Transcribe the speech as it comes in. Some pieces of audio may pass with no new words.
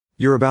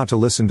You're about to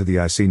listen to the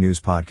IC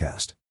News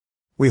podcast.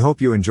 We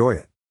hope you enjoy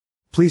it.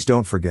 Please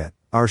don't forget,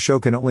 our show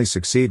can only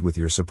succeed with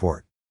your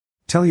support.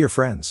 Tell your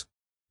friends.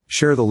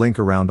 Share the link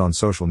around on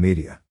social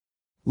media.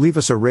 Leave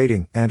us a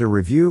rating and a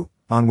review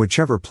on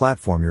whichever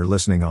platform you're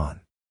listening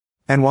on.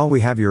 And while we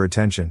have your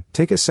attention,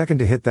 take a second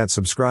to hit that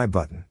subscribe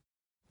button.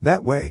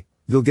 That way,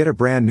 you'll get a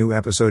brand new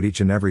episode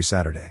each and every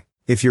Saturday.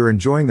 If you're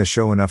enjoying the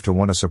show enough to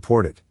want to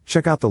support it,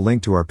 check out the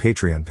link to our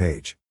Patreon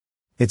page.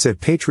 It's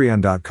at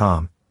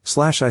patreon.com/ICUstories.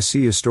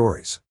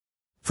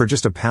 For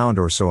just £1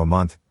 or so a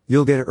month,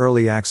 you'll get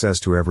early access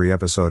to every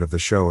episode of the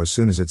show as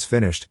soon as it's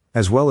finished,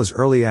 as well as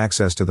early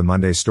access to the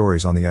Monday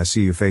stories on the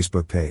ICU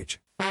Facebook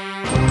page.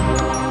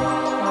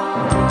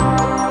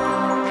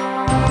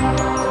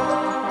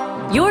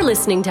 You're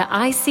listening to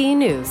IC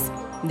News,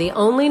 the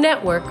only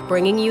network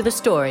bringing you the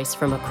stories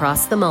from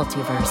across the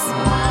multiverse.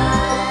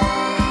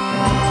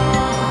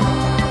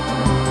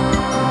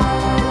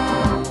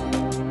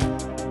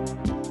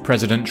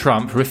 President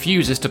Trump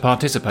refuses to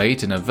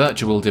participate in a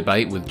virtual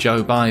debate with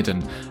Joe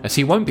Biden, as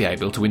he won't be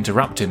able to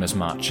interrupt him as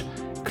much.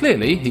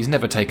 Clearly, he's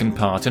never taken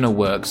part in a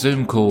work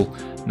Zoom call,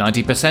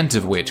 90%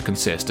 of which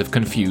consist of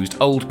confused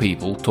old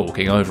people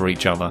talking over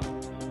each other.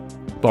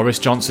 Boris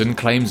Johnson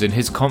claims in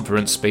his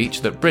conference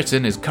speech that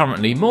Britain is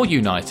currently more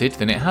united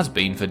than it has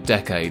been for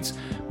decades,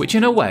 which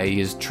in a way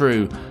is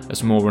true,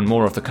 as more and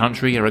more of the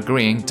country are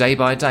agreeing day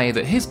by day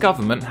that his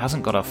government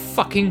hasn't got a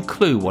fucking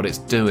clue what it's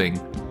doing.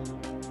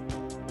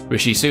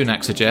 Rishi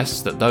Sunak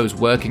suggests that those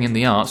working in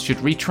the arts should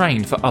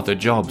retrain for other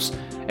jobs.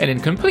 And in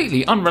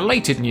completely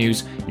unrelated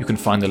news, you can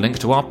find the link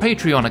to our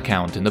Patreon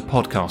account in the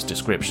podcast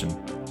description.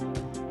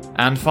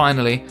 And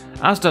finally,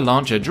 Asda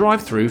launch a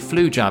drive-through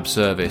flu jab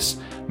service,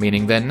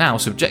 meaning they're now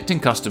subjecting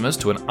customers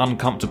to an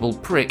uncomfortable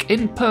prick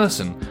in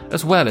person,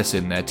 as well as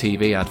in their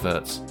TV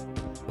adverts.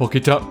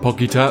 Pocket up,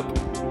 pocket up.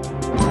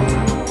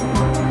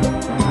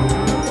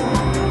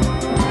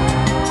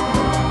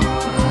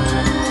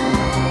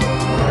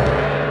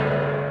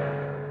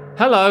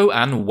 Hello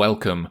and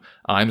welcome.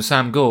 I'm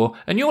Sam Gore,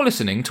 and you're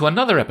listening to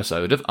another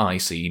episode of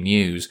IC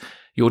News.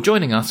 You're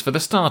joining us for the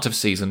start of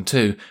Season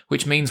 2,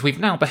 which means we've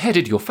now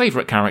beheaded your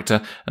favourite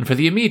character, and for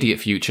the immediate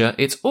future,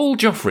 it's all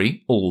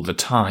Joffrey all the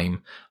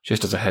time.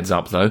 Just as a heads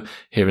up though,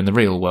 here in the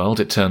real world,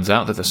 it turns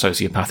out that the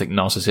sociopathic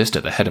narcissist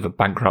at the head of a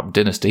bankrupt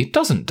dynasty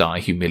doesn't die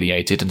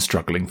humiliated and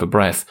struggling for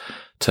breath.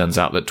 Turns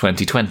out that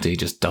 2020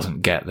 just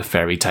doesn't get the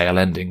fairy tale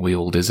ending we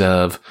all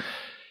deserve.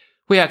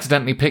 We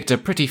accidentally picked a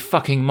pretty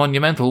fucking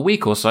monumental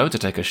week or so to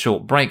take a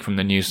short break from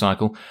the news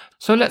cycle,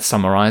 so let's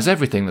summarise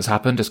everything that's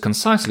happened as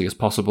concisely as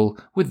possible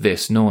with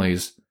this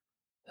noise.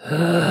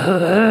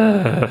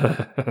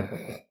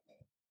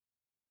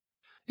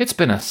 It's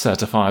been a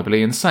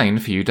certifiably insane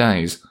few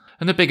days,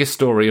 and the biggest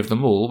story of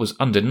them all was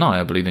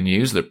undeniably the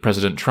news that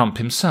President Trump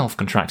himself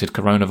contracted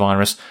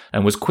coronavirus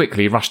and was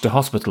quickly rushed to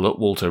hospital at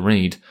Walter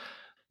Reed.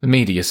 The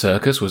media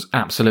circus was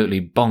absolutely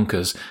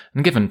bonkers,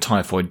 and given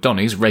Typhoid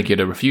Donny's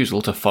regular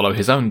refusal to follow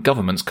his own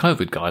government's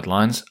COVID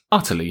guidelines,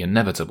 utterly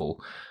inevitable.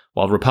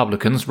 While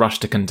Republicans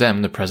rushed to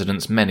condemn the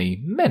president's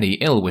many, many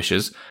ill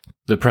wishes,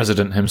 the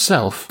president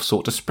himself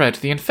sought to spread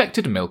the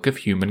infected milk of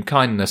human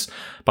kindness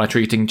by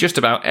treating just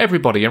about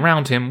everybody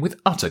around him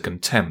with utter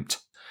contempt.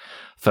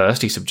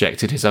 First, he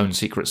subjected his own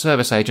Secret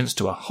Service agents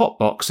to a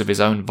hotbox of his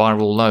own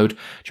viral load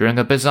during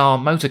a bizarre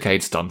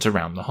motorcade stunt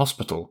around the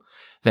hospital.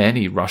 Then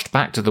he rushed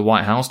back to the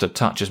White House to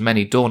touch as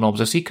many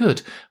doorknobs as he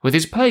could with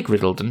his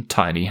plague-riddled and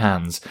tiny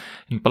hands,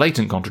 in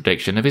blatant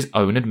contradiction of his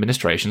own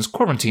administration's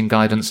quarantine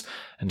guidance,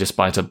 and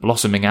despite a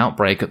blossoming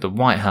outbreak at the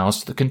White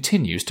House that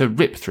continues to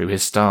rip through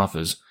his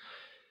staffers.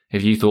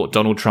 If you thought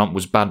Donald Trump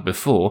was bad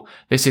before,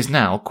 this is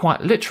now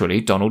quite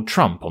literally Donald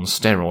Trump on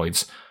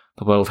steroids.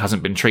 The world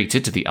hasn't been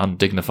treated to the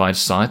undignified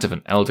sight of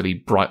an elderly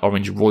bright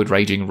orange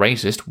roid-raging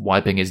racist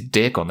wiping his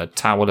dick on the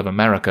towel of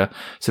America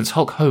since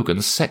Hulk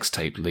Hogan's sex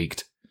tape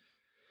leaked.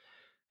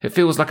 It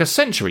feels like a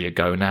century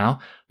ago now,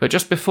 but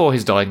just before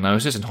his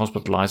diagnosis and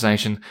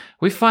hospitalisation,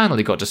 we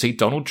finally got to see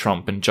Donald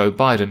Trump and Joe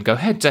Biden go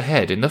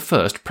head-to-head in the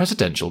first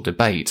presidential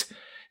debate.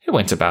 It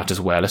went about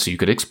as well as you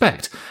could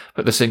expect,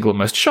 but the single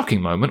most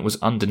shocking moment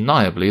was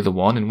undeniably the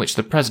one in which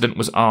the president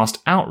was asked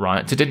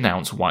outright to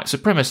denounce white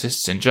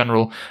supremacists in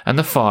general and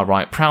the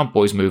far-right Proud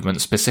Boys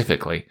movement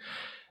specifically.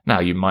 Now,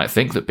 you might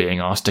think that being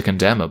asked to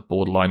condemn a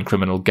borderline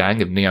criminal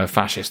gang of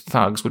neo-fascist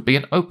thugs would be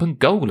an open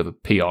goal of a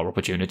PR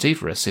opportunity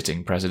for a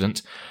sitting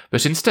president,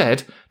 but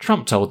instead,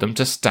 Trump told them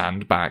to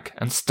stand back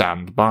and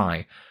stand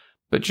by.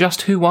 But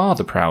just who are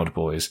the Proud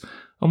Boys,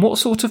 and what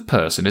sort of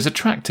person is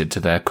attracted to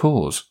their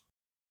cause?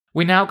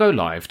 We now go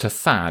live to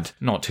Thad,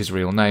 not his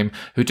real name,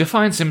 who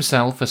defines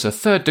himself as a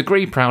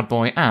third-degree Proud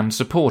Boy and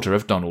supporter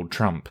of Donald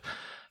Trump.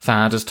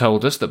 Thad has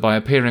told us that by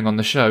appearing on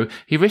the show,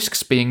 he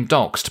risks being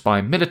doxxed by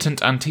militant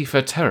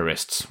Antifa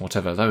terrorists,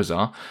 whatever those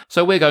are,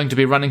 so we're going to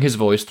be running his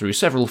voice through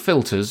several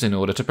filters in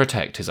order to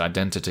protect his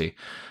identity.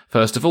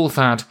 First of all,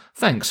 Thad,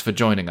 thanks for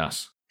joining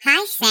us.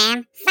 Hi,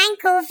 Sam.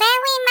 Thank you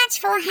very much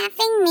for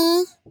having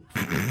me.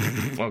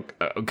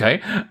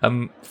 Okay.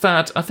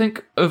 Thad, I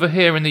think over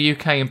here in the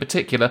UK in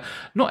particular,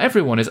 not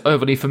everyone is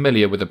overly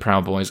familiar with the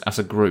Proud Boys as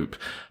a group.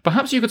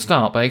 Perhaps you could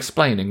start by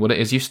explaining what it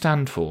is you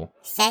stand for.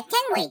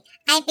 Certainly,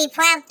 I'd be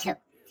proud to.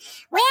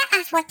 We're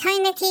a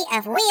fraternity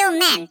of real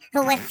men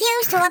who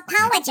refuse to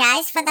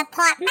apologize for the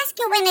part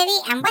masculinity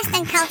and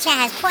Western culture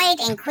has played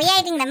in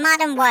creating the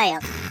modern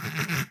world.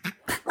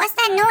 What's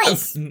that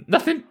noise?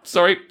 Nothing.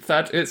 Sorry,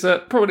 Thad. It's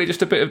probably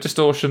just a bit of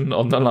distortion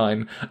on the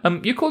line.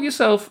 You call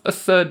yourself a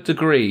third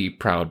degree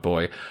Proud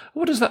Boy.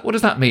 What does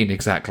that mean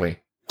exactly?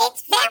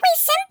 It's very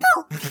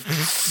simple.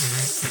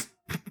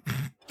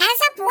 As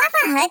a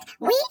brotherhood,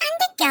 we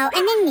undergo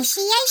an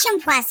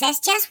initiation process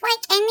just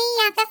like any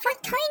other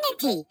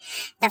fraternity.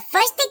 The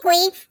first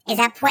degree is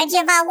a pledge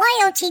of our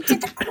loyalty to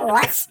the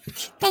cause.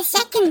 The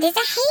second is a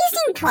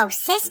hazing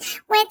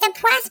process where the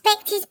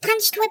prospect is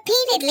punched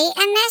repeatedly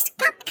and asked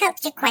pop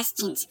culture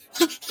questions.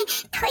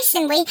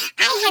 Personally,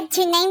 I had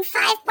to name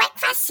 5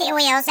 breakfast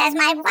cereals as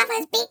my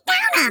brothers beat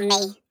down on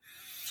me.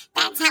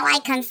 That's how I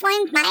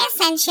confirmed my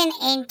ascension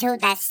into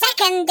the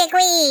second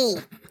degree.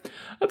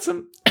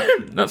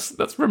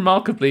 That's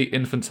remarkably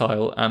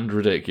infantile and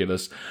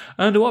ridiculous.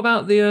 And what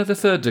about the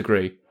third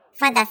degree?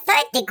 For the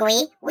third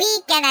degree, we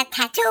get a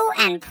tattoo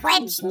and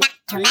pledge not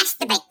to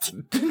masturbate.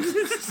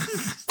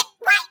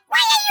 Why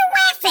are you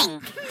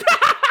laughing?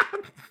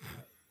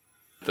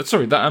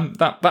 Sorry,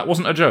 that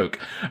wasn't a joke.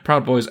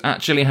 Proud Boys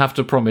actually have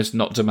to promise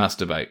not to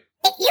masturbate.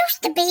 It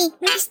used to be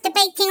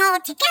masturbating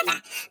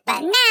altogether,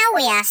 but now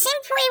we are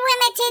simply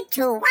limited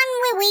to 1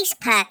 release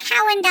per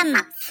calendar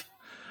month.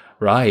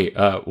 Right,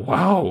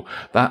 wow.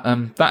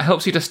 That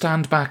helps you to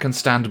stand back and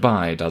stand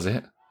by, does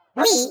it?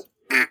 We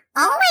are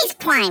always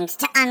primed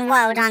to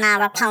unload on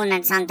our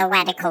opponents on the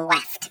radical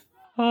left.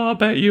 Oh, I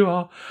bet you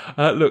are.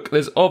 Look,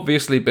 there's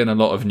obviously been a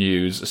lot of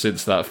news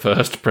since that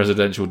first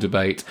presidential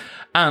debate,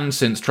 and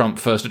since Trump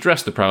first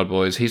addressed the Proud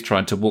Boys, he's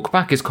tried to walk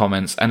back his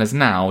comments and has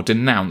now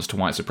denounced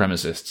white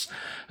supremacists.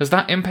 Has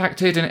that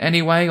impacted in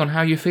any way on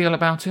how you feel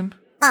about him?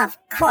 Of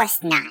course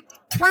not.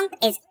 Trump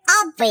is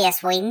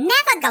obviously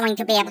never going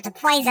to be able to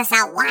praise us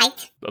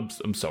outright.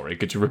 I'm sorry,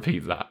 could you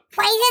repeat that?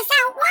 Praise us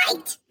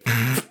outright?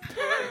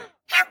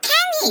 How can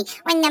he,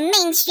 when the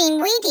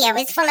mainstream media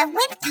is full of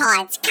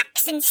libtards,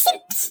 cucks and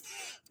simps?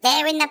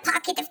 They're in the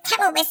pocket of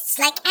terrorists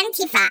like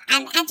Antifa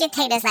and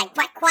agitators like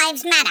Black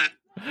Lives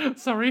Matter.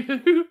 Sorry,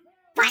 who?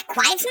 Black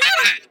Lives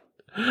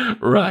Matter!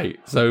 Right,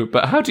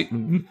 but how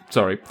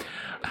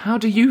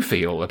do you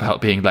feel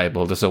about being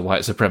labelled as a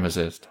white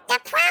supremacist? The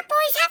Proud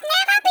Boys have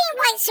never been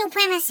white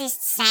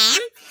supremacists,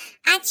 Sam.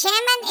 Our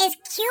chairman is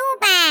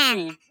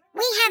Cuban.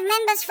 We have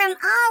members from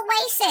all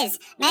races,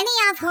 many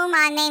of whom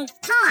are named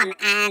Tom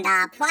and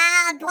are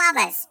proud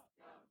brothers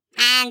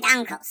and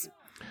uncles.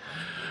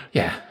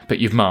 Yeah, but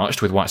you've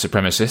marched with white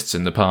supremacists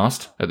in the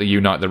past, at the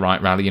Unite the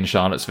Right rally in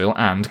Charlottesville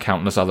and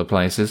countless other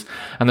places,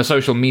 and the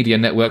social media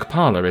network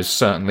Parler is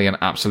certainly an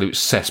absolute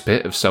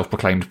cesspit of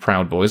self-proclaimed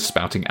Proud Boys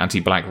spouting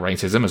anti-black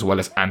racism as well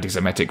as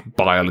anti-Semitic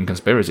bile and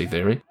conspiracy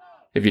theory.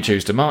 If you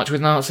choose to march with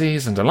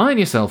Nazis and align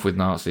yourself with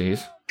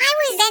Nazis... I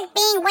resent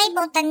being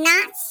labelled a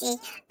Nazi.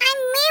 I'm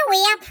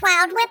merely a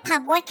proud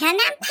Republican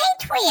and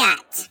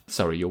patriot.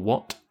 Sorry, you're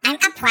what? I'm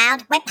a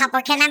proud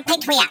Republican and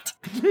patriot.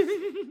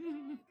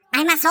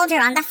 I'm a soldier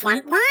on the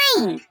front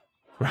line.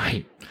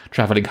 Right.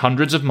 Travelling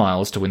hundreds of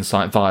miles to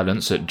incite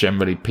violence at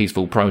generally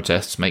peaceful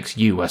protests makes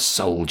you a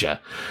soldier.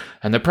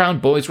 And the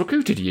Proud Boys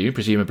recruited you,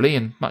 presumably,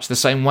 in much the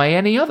same way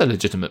any other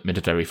legitimate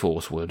military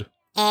force would.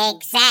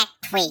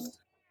 Exactly.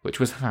 Which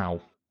was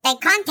how? They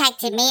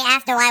contacted me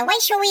after I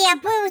racially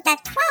abused a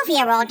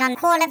 12-year-old on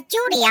Call of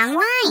Duty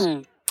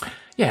online.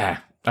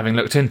 Yeah, having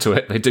looked into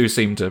it, they do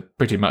seem to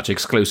pretty much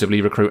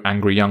exclusively recruit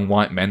angry young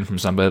white men from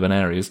suburban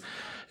areas.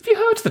 Have you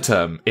heard the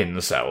term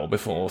incel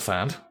before,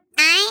 Thad?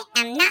 I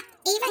am not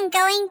even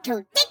going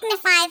to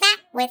dignify that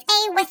with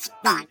a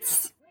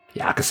response.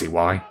 Yeah, I can see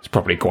why. It's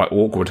probably quite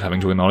awkward having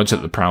to acknowledge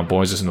that the Proud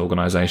Boys as an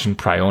organisation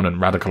prey on and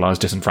radicalise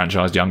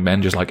disenfranchised young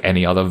men just like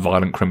any other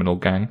violent criminal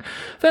gang.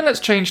 Then let's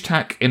change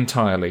tack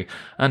entirely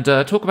and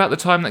talk about the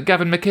time that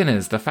Gavin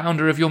McInnes, the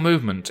founder of your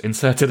movement,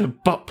 inserted a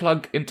butt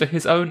plug into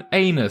his own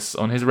anus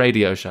on his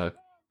radio show.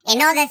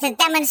 In order to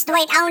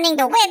demonstrate owning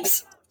the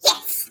whibs,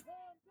 yes.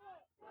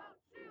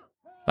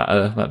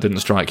 That didn't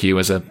strike you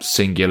as a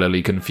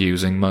singularly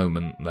confusing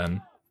moment,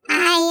 then?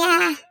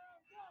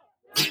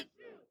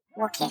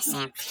 Look here,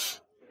 Sam.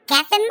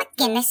 Gavin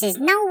McInnes is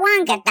no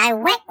longer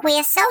directly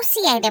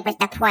associated with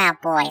the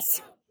Proud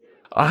Boys.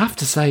 I have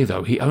to say,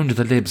 though, he owned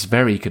the Libs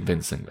very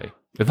convincingly.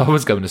 If I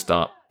was going to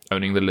start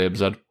owning the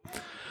Libs, I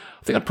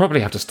think I'd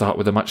probably have to start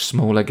with a much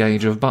smaller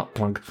gauge of butt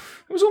plug.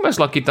 It was almost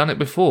like he'd done it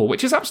before,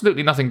 which is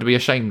absolutely nothing to be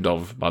ashamed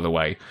of, by the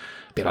way.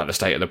 A bit like the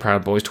state of the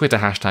Proud Boys Twitter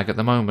hashtag at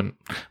the moment.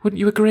 Wouldn't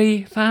you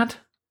agree, Thad?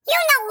 You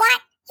know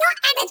what? Your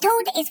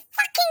attitude is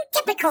fucking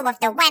typical of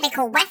the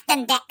radical left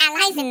and their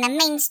allies in the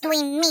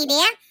mainstream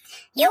media.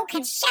 You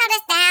can shout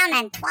us down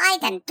and try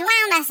to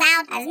drown us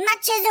out as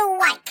much as you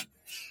like.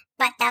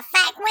 But the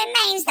fact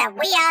remains that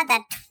we are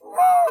the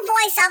true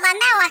voice of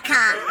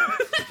America.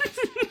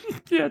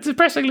 Yeah,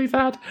 depressingly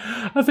sad.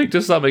 I think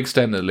to some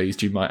extent at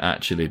least you might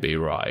actually be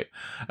right.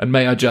 And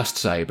may I just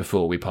say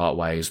before we part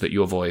ways that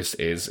your voice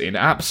is in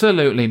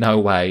absolutely no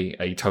way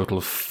a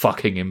total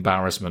fucking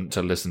embarrassment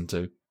to listen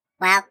to.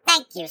 Well,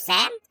 thank you,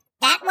 Sam.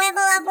 That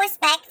level of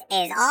respect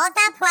is all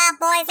that Proud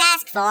Boys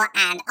ask for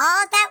and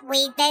all that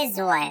we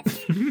deserve.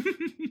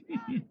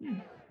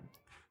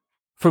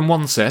 From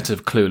one set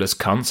of clueless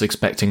cunts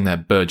expecting their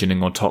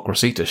burgeoning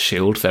autocracy to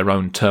shield their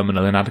own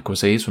terminal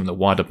inadequacies from the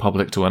wider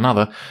public to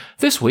another,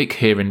 this week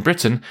here in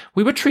Britain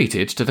we were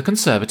treated to the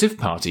Conservative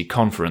Party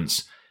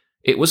conference.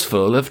 It was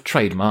full of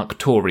trademark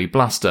Tory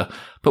bluster,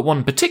 but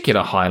one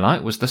particular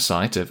highlight was the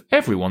sight of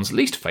everyone's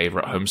least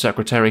favourite Home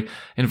Secretary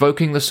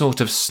invoking the sort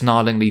of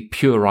snarlingly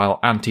puerile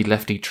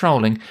anti-lefty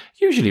trolling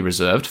usually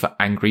reserved for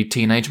angry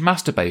teenage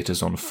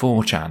masturbators on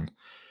 4chan.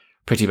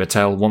 Priti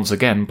Patel once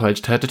again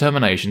pledged her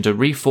determination to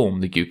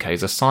reform the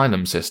UK's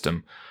asylum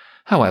system.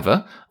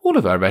 However, all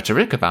of her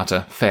rhetoric about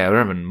a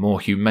fairer and more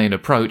humane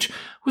approach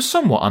was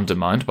somewhat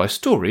undermined by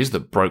stories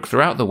that broke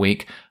throughout the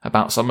week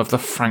about some of the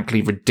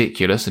frankly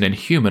ridiculous and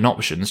inhuman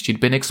options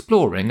she'd been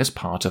exploring as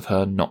part of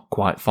her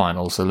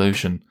not-quite-final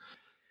solution.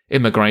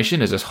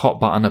 Immigration is as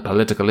hot-button a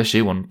political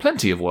issue on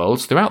plenty of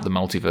worlds throughout the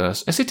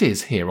multiverse as it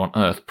is here on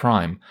Earth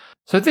Prime.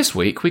 So this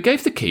week we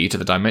gave the key to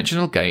the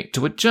Dimensional Gate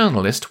to a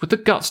journalist with the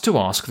guts to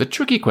ask the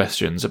tricky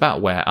questions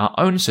about where our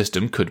own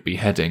system could be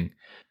heading.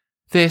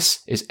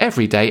 This is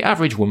everyday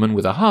average woman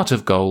with a heart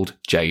of gold,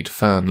 Jade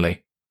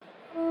Fernley.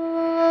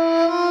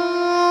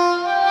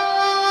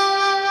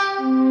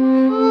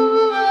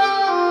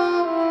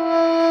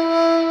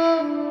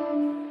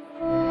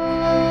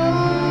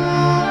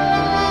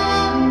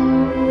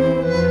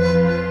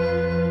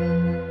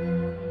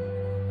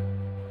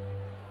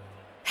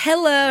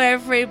 Hello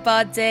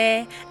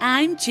everybody,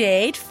 I'm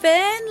Jade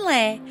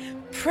Fernley,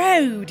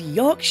 proud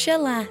Yorkshire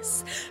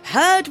lass,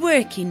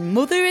 hard-working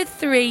mother of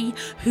 3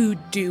 who'd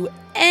do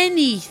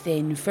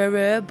anything for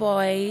her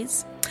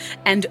boys,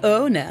 and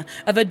owner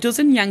of a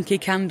dozen Yankee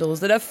candles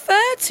that are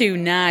far too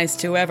nice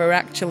to ever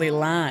actually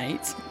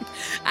light.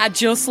 I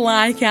just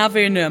like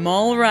having them,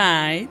 all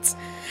right.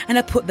 And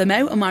I put them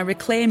out on my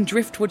reclaimed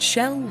driftwood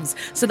shelves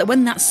so that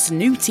when that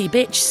snooty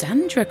bitch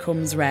Sandra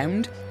comes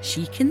round,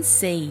 she can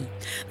see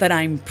that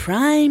I'm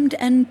primed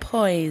and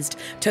poised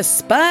to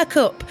spark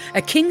up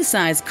a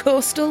king-size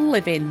coastal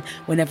living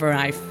whenever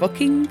I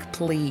fucking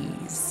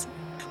please.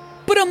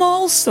 But I'm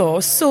also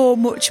so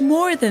much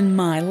more than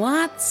my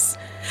lads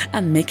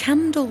and my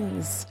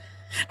candles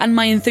and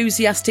my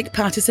enthusiastic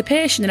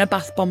participation in a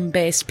bath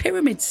bomb-based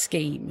pyramid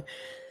scheme.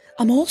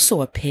 I'm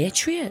also a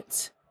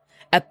patriot.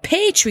 A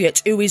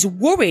patriot who is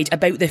worried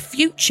about the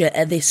future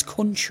of this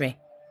country.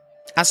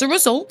 As a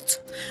result,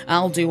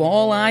 I'll do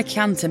all I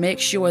can to make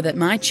sure that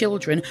my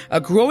children are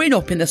growing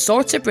up in the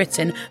sort of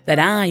Britain that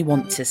I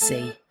want to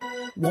see.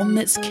 One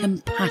that's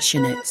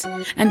compassionate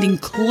and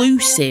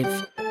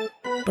inclusive,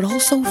 but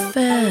also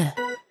fair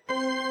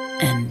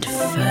and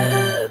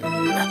firm.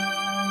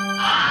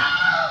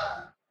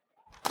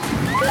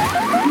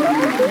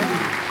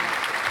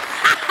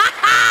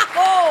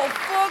 Oh,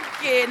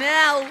 fucking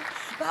hell!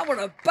 That were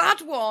a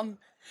bad one.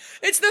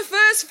 It's the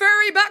first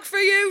ferry back for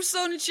you,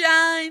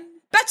 sunshine.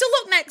 Better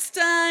luck next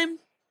time.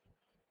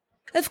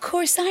 Of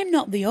course, I'm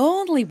not the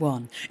only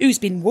one who's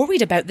been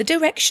worried about the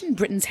direction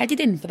Britain's headed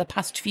in for the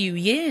past few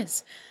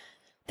years.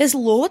 There's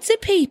loads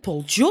of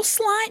people just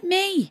like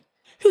me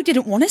who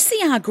didn't want to see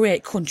our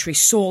great country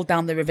sold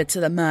down the river to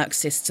the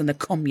Marxists and the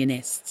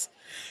communists,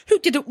 who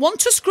didn't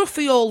want a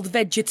scruffy old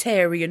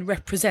vegetarian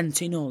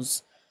representing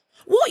us.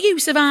 What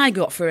use have I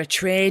got for a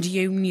trade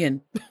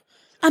union?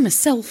 I'm a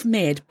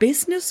self-made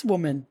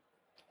businesswoman.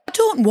 I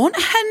don't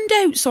want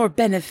handouts or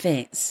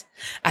benefits.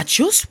 I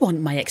just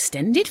want my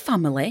extended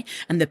family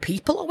and the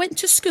people I went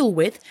to school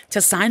with to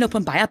sign up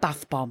and buy a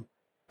bath bomb.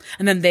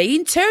 And then they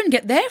in turn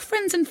get their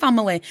friends and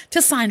family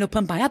to sign up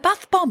and buy a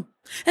bath bomb.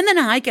 And then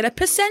I get a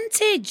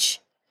percentage.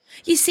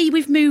 You see,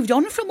 we've moved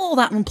on from all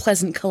that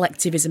unpleasant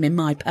collectivism in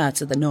my part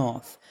of the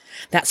north.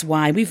 That's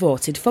why we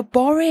voted for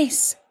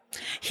Boris.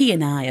 He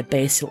and I are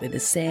basically the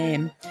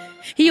same.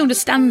 He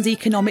understands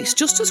economics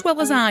just as well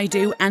as I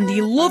do, and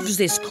he loves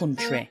this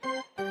country.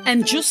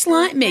 And just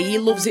like me, he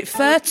loves it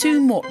far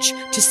too much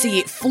to see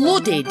it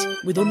flooded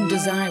with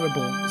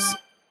undesirables.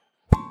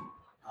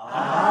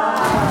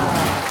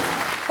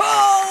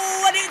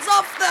 Oh, and it's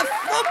off the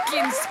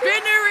fucking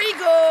spinner he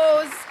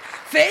goes!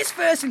 Face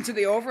first into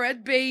the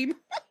overhead beam.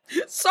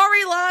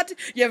 Sorry, lad,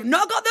 you've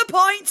not got the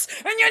points,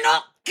 and you're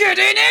not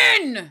getting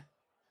in!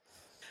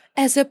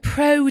 As a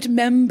proud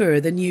member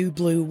of the New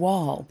Blue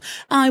Wall,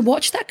 I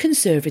watched that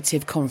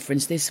Conservative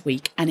conference this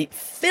week and it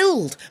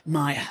filled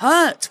my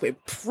heart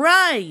with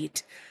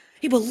pride.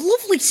 It was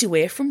lovely to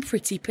hear from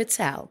Priti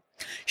Patel.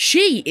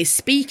 She is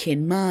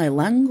speaking my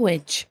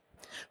language,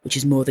 which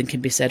is more than can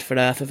be said for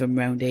half of them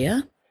round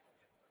here.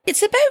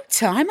 It's about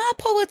time our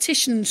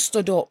politicians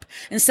stood up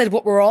and said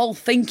what we're all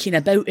thinking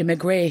about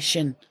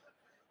immigration.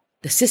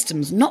 The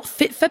system's not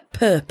fit for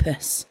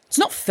purpose. It's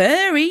not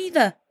fair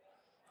either.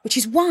 which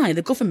is why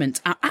the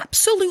government are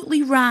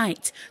absolutely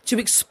right to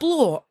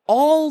explore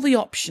all the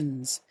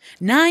options,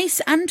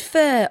 nice and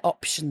fair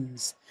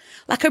options,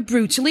 like a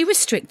brutally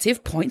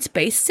restrictive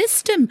points-based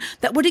system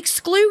that would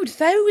exclude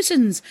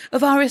thousands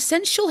of our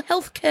essential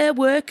healthcare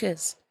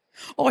workers,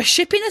 or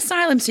shipping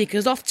asylum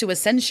seekers off to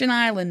Ascension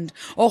Island,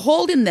 or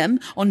holding them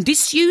on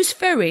disused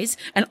ferries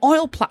and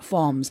oil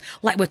platforms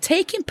like we're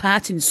taking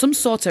part in some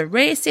sort of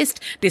racist,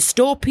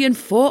 dystopian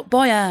Fort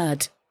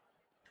Boyard.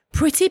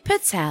 Priti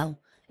Patel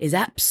is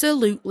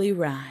absolutely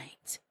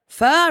right.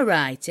 Far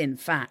right, in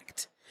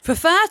fact. For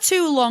far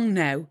too long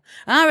now,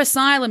 our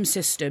asylum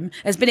system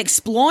has been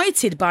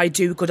exploited by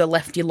do-gooder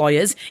lefty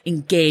lawyers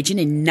engaging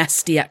in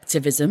nasty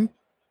activism.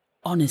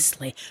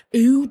 Honestly,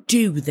 who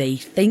do they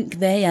think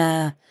they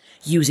are?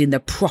 Using the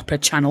proper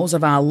channels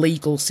of our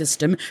legal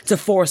system to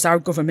force our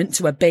government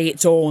to obey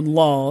its own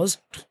laws.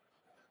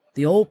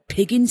 The old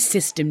pigging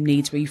system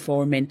needs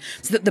reforming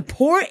so that the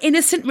poor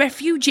innocent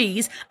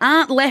refugees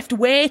aren't left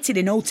waiting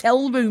in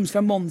hotel rooms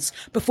for months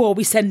before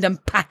we send them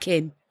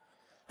packing.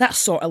 That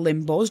sort of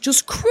limbo's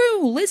just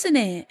cruel, isn't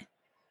it?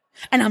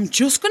 And I'm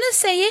just going to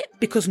say it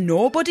because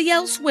nobody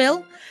else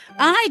will.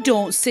 I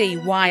don't see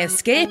why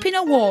escaping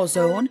a war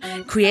zone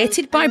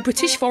created by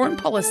British foreign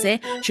policy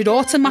should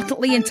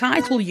automatically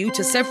entitle you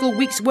to several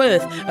weeks'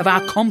 worth of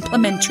our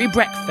complimentary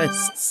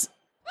breakfasts.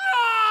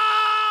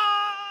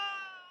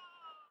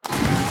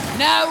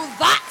 Now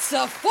that's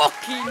a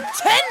fucking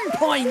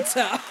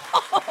 10-pointer!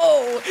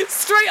 Oh,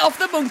 straight off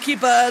the monkey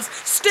bars,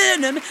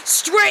 sternum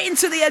straight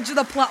into the edge of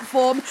the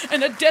platform,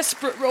 and a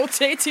desperate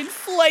rotating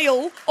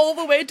flail all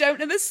the way down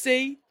to the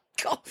sea.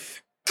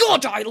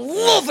 God, I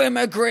love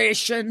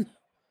immigration!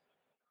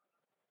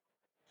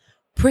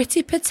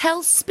 Priti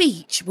Patel's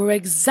speech were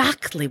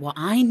exactly what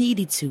I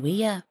needed to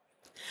hear.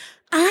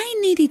 I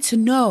needed to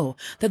know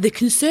that the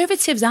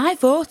Conservatives I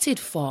voted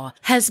for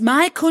has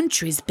my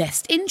country's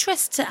best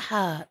interests at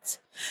heart.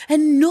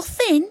 And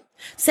nothing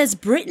says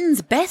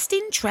Britain's best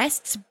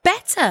interests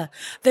better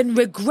than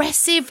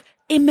regressive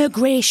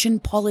immigration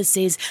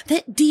policies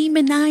that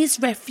demonise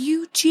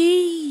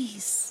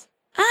refugees.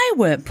 I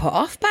weren't put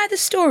off by the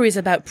stories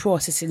about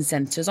processing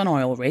centres on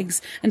oil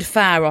rigs and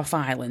far-off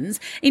islands.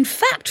 In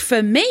fact,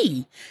 for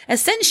me,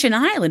 Ascension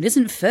Island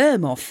isn't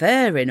firm or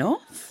fair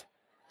enough.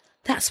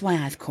 That's why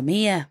I've come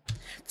here,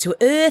 to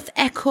Earth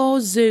Echo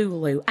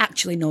Zulu.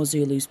 Actually, no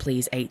Zulus,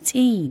 please,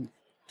 18.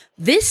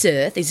 This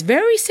Earth is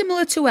very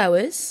similar to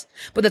ours,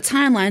 but the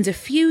timeline's a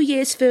few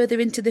years further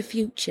into the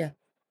future.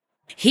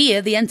 Here,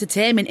 the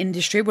entertainment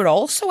industry were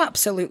also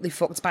absolutely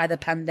fucked by the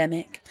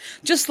pandemic.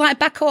 Just like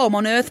back home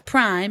on Earth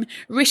Prime,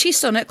 Rishi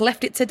Sunak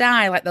left it to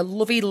die like the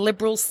lovey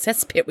liberal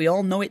cesspit we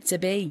all know it to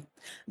be.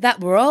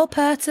 That were all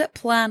part of the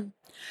plan.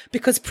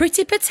 Because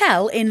Priti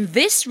Patel in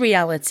this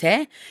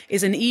reality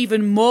is an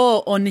even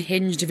more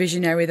unhinged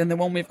visionary than the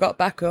one we've got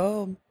back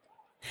home.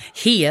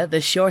 Here,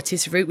 the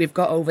shortest route we've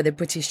got over the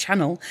British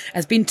Channel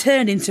has been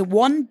turned into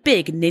one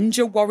big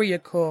ninja warrior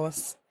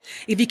course.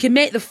 If you can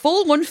make the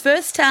full one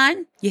first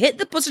time, you hit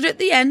the buzzer at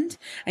the end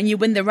and you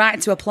win the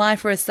right to apply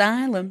for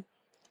asylum.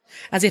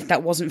 As if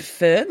that wasn't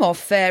firm or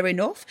fair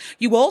enough,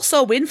 you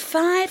also win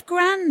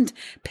 $5,000,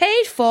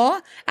 paid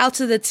for out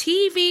of the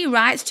TV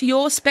rights to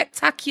your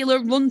spectacular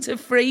run to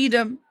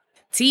freedom.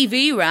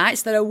 TV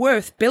rights that are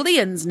worth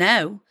billions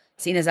now,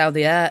 seeing as how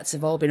the arts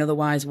have all been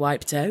otherwise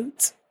wiped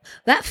out.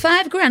 That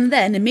 $5,000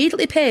 then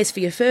immediately pays for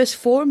your first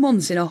 4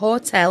 months in a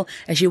hotel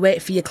as you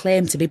wait for your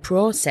claim to be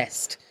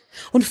processed.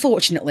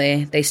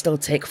 Unfortunately, they still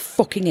take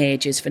fucking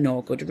ages for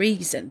no good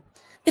reason.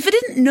 If I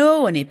didn't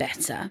know any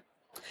better,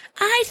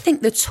 I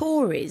think the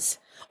Tories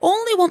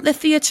only want the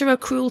theatre of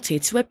cruelty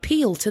to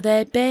appeal to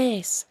their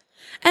base,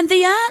 and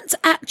they aren't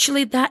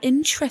actually that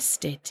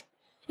interested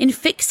in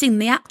fixing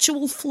the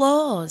actual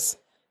flaws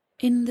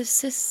in the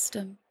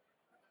system.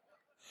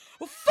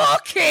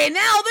 Fucking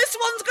hell, this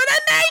one's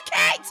gonna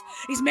make it!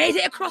 He's made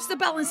it across the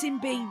balancing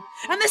beam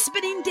and the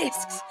spinning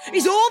discs.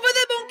 He's over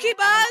the monkey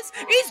bars.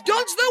 He's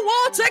dodged the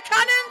water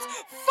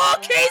cannons.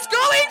 Fuck, he's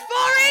going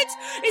for it!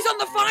 He's on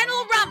the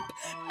final ramp.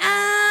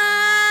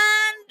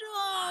 And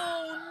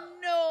oh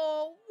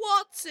no,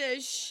 what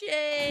a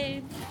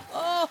shame.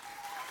 Oh,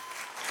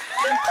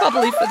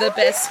 probably for the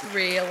best,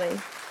 really.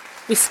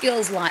 With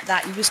skills like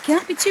that, you just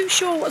can't be too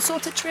sure what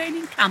sort of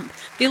training camp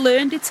they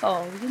learned it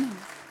all, you know.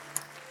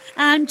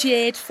 I'm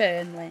Jade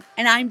Fernley,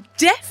 and I'm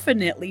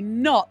definitely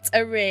not a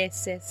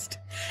racist.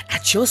 I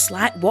just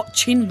like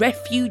watching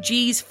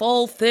refugees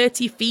fall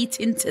 30 feet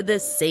into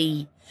the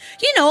sea.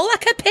 You know,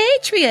 like a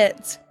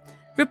patriot.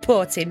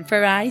 Reporting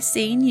for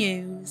IC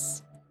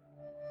News.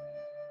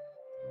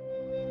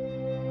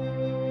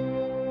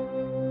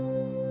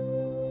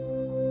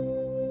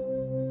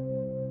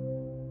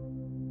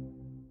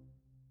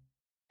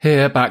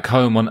 Here, back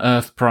home on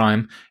Earth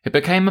Prime, it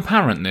became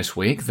apparent this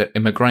week that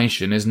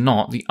immigration is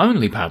not the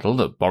only paddle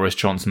that Boris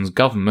Johnson's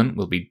government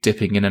will be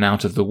dipping in and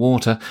out of the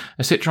water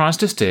as it tries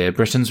to steer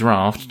Britain's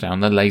raft down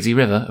the lazy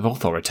river of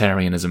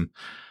authoritarianism.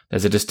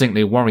 There's a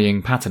distinctly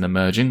worrying pattern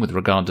emerging with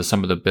regard to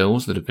some of the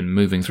bills that have been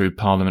moving through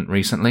Parliament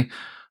recently.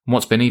 And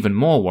what's been even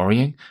more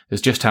worrying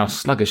is just how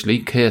sluggishly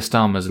Keir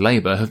Starmer's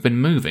Labour have been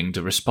moving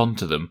to respond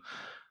to them.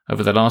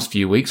 Over the last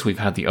few weeks, we've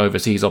had the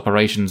Overseas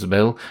Operations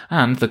Bill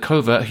and the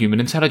Covert Human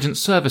Intelligence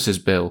Services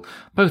Bill,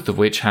 both of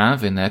which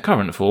have, in their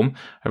current form,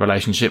 a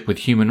relationship with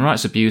human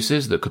rights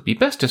abuses that could be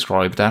best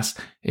described as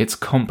it's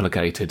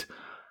complicated.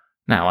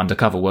 Now,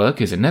 undercover work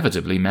is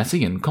inevitably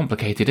messy and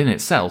complicated in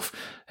itself,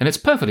 and it's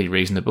perfectly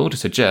reasonable to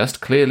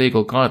suggest clear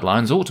legal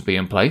guidelines ought to be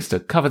in place to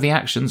cover the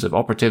actions of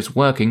operatives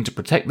working to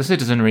protect the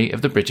citizenry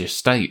of the British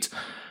state.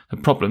 The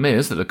problem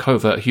is that the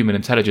Covert Human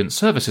Intelligence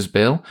Services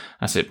Bill,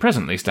 as it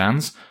presently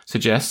stands,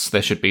 suggests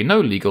there should be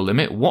no legal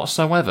limit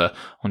whatsoever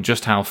on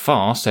just how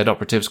far said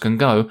operatives can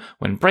go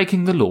when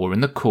breaking the law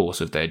in the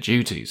course of their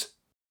duties.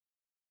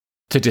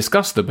 To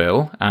discuss the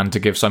bill, and to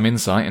give some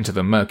insight into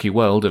the murky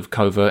world of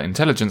covert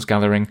intelligence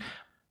gathering,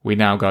 we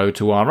now go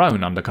to our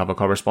own undercover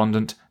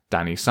correspondent,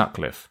 Danny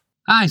Sutcliffe.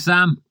 Hi,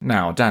 Sam.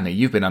 Now, Danny,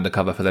 you've been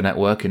undercover for the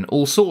network in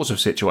all sorts of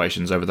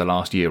situations over the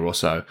last year or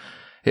so.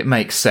 It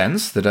makes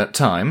sense that at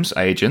times,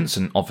 agents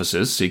and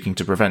officers seeking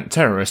to prevent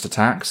terrorist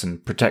attacks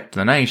and protect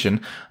the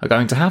nation are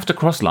going to have to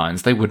cross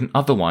lines they wouldn't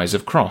otherwise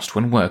have crossed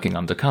when working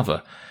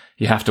undercover.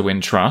 You have to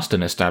win trust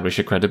and establish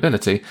a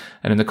credibility,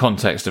 and in the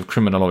context of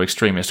criminal or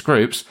extremist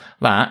groups,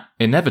 that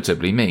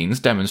inevitably means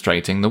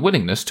demonstrating the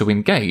willingness to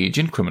engage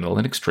in criminal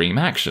and extreme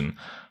action.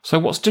 So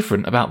what's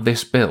different about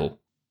this bill?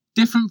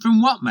 Different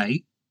from what,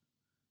 mate?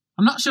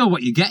 I'm not sure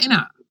what you're getting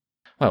at.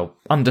 Well,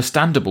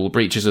 understandable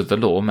breaches of the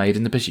law made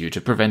in the pursuit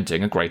of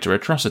preventing a greater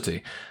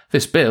atrocity.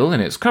 This bill, in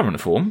its current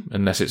form,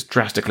 unless it's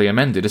drastically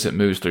amended as it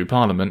moves through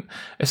Parliament,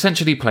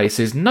 essentially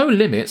places no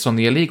limits on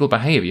the illegal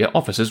behaviour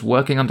officers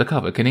working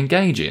undercover can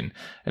engage in,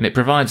 and it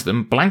provides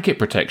them blanket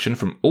protection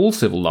from all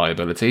civil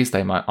liabilities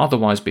they might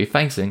otherwise be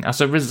facing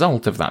as a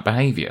result of that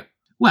behaviour.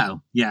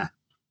 Well, yeah.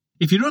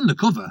 If you're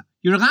undercover,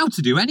 you're allowed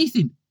to do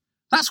anything.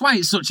 That's why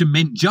it's such a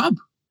mint job.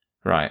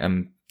 Right,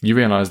 you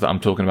realise that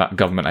I'm talking about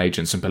government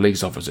agents and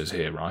police officers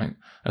here, right?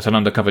 As an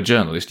undercover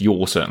journalist,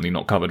 you're certainly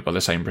not covered by the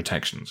same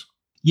protections.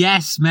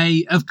 Yes,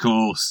 mate, of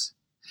course.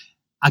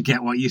 I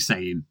get what you're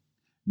saying.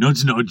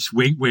 Nudge, nudge,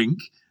 wink, wink.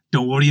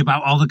 Don't worry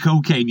about all the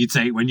cocaine you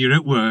take when you're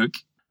at work.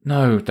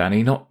 No,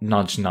 Danny, not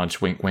nudge,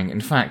 nudge, wink, wink.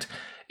 In fact,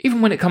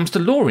 even when it comes to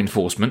law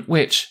enforcement,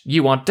 which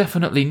you are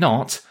definitely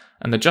not,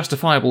 and the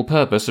justifiable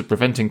purpose of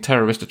preventing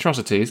terrorist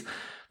atrocities,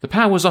 the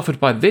powers offered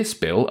by this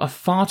bill are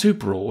far too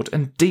broad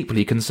and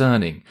deeply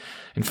concerning.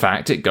 In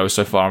fact, it goes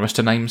so far as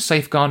to name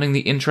safeguarding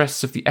the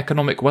interests of the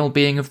economic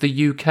well-being of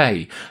the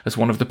UK as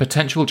one of the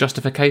potential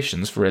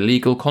justifications for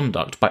illegal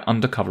conduct by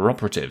undercover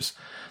operatives.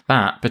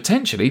 That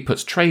potentially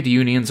puts trade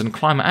unions and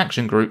climate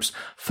action groups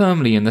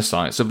firmly in the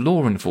sights of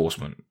law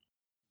enforcement.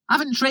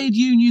 Haven't trade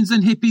unions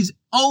and hippies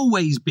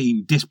always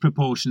been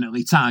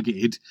disproportionately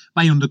targeted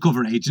by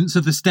undercover agents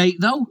of the state,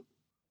 though?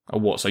 Oh,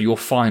 what, so you're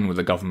fine with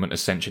the government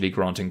essentially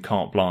granting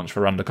carte blanche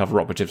for undercover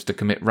operatives to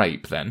commit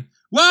rape, then?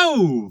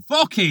 Whoa!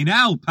 Fucking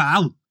hell,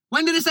 pal!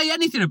 When did I say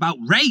anything about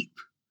rape?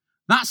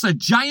 That's a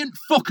giant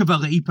fuck of a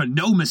leap and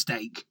no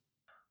mistake.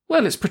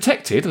 Well, it's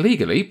protected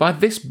legally by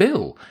this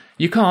bill.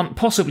 You can't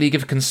possibly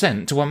give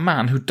consent to a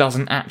man who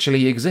doesn't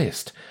actually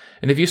exist.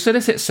 And if you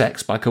solicit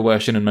sex by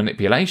coercion and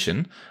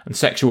manipulation, and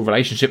sexual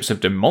relationships have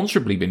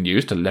demonstrably been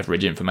used to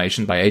leverage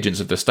information by agents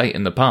of the state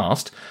in the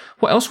past,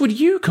 what else would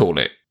you call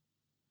it?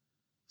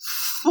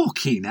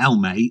 Fucking hell,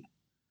 mate.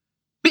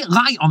 Bit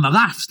light on the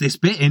laughs, this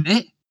bit, ain't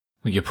it?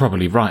 Well, you're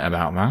probably right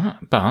about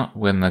that, but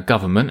when the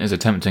government is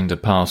attempting to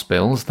pass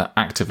bills that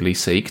actively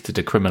seek to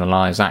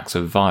decriminalise acts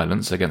of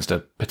violence against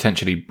a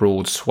potentially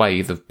broad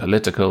swathe of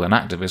political and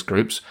activist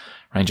groups,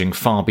 ranging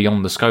far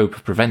beyond the scope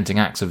of preventing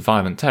acts of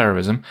violent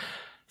terrorism,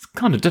 it's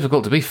kind of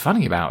difficult to be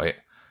funny about it.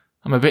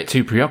 I'm a bit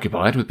too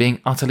preoccupied with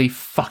being utterly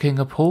fucking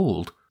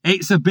appalled.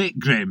 It's a bit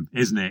grim,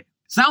 isn't it?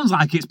 Sounds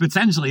like it's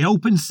potentially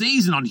open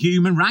season on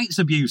human rights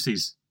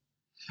abuses.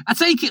 I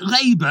take it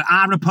Labour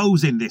are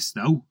opposing this,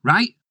 though,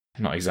 right?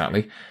 Not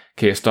exactly.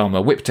 Keir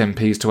Starmer whipped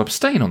MPs to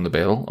abstain on the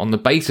bill on the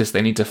basis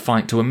they need to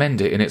fight to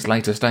amend it in its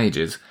later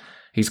stages.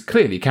 He's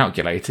clearly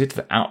calculated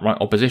that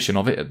outright opposition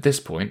of it at this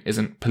point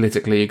isn't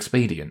politically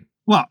expedient.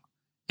 What?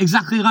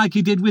 Exactly like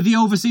he did with the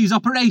Overseas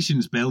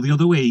Operations Bill the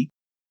other week?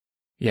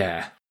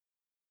 Yeah.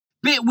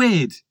 Bit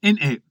weird,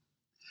 isn't it?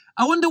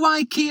 I wonder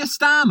why Keir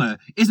Starmer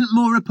isn't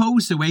more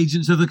opposed to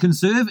agents of the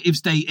Conservative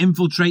state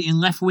infiltrating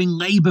left-wing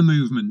Labour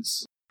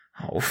movements.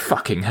 Oh,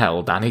 fucking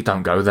hell, Danny,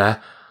 don't go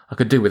there. I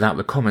could do without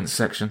the comments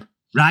section.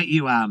 Right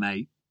you are,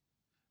 mate.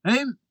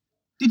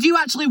 Did you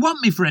actually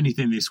want me for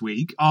anything this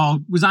week, or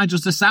was I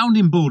just a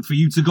sounding board for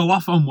you to go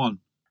off on one?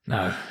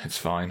 No, it's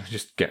fine.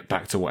 Just get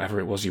back to whatever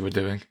it was you were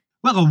doing.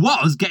 Well,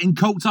 I was getting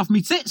coked off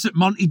me tits at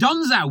Monty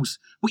Don's house,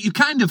 but you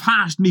kind of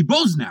harshed me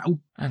buzz now.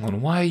 Hang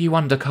on, why are you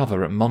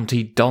undercover at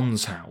Monty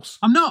Don's house?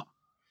 I'm not.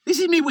 This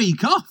is me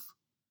week off.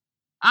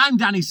 I'm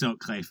Danny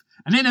Sutcliffe,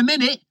 and in a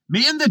minute,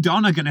 me and the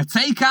Don are going to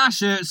take our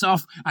shirts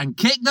off and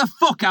kick the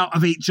fuck out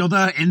of each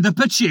other in the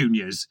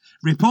petunias.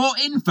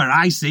 Reporting for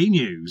IC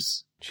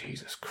News.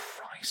 Jesus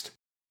Christ.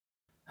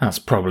 That's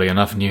probably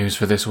enough news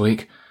for this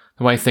week.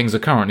 The way things are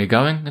currently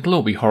going, it'll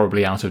all be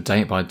horribly out of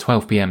date by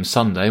 12 PM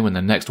Sunday when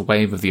the next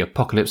wave of the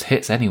apocalypse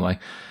hits anyway.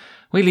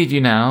 We leave you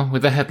now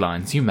with the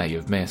headlines you may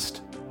have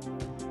missed.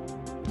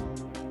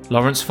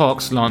 Lawrence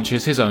Fox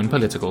launches his own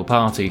political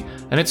party,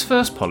 and its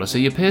first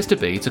policy appears to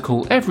be to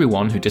call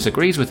everyone who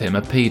disagrees with him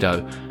a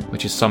pedo,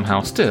 which is somehow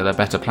still a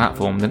better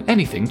platform than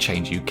anything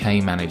Change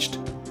UK managed.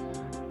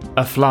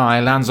 A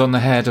fly lands on the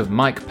head of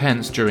Mike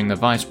Pence during the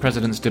Vice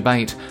President's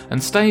debate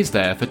and stays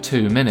there for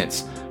 2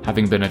 minutes,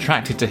 having been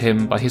attracted to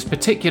him by his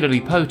particularly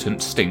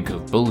potent stink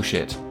of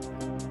bullshit.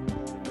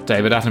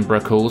 David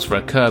Attenborough calls for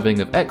a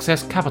curbing of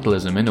excess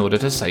capitalism in order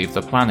to save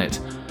the planet.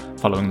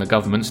 Following the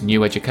government's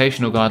new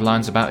educational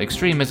guidelines about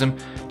extremism,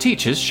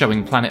 teachers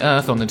showing Planet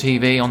Earth on the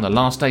TV on the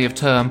last day of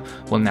term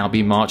will now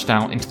be marched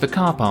out into the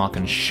car park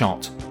and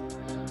shot.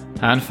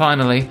 And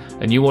finally,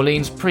 a New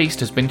Orleans priest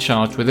has been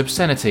charged with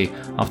obscenity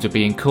after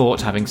being caught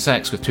having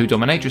sex with 2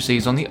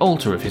 dominatrices on the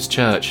altar of his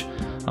church.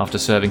 After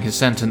serving his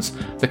sentence,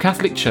 the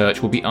Catholic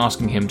Church will be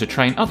asking him to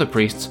train other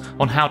priests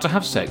on how to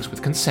have sex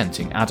with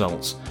consenting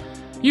adults.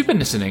 You've been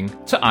listening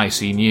to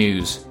IC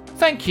News.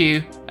 Thank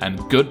you, and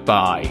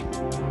goodbye.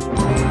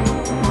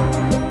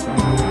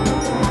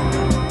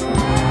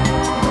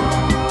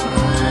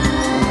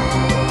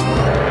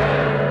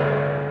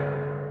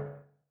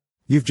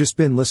 You've just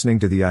been listening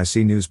to the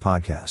IC News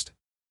podcast.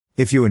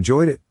 If you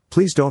enjoyed it,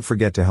 please don't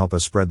forget to help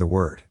us spread the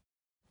word.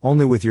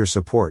 Only with your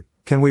support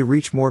can we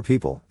reach more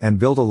people and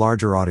build a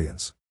larger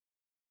audience.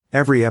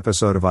 Every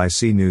episode of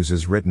IC News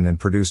is written and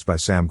produced by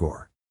Sam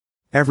Gore.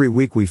 Every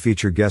week we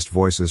feature guest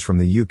voices from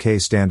the UK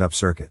stand-up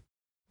circuit.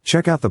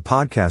 Check out the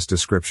podcast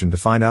description to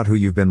find out who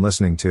you've been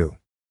listening to.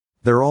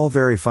 They're all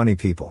very funny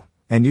people,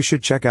 and you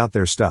should check out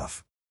their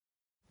stuff.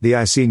 The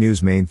IC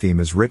News main theme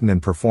is written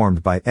and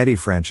performed by Eddie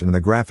French, and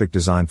the graphic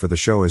design for the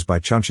show is by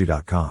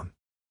Chunchi.com.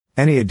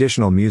 Any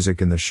additional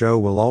music in the show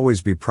will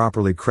always be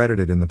properly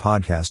credited in the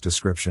podcast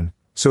description,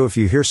 so if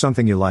you hear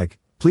something you like,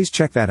 please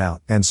check that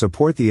out and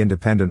support the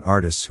independent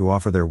artists who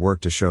offer their work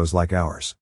to shows like ours.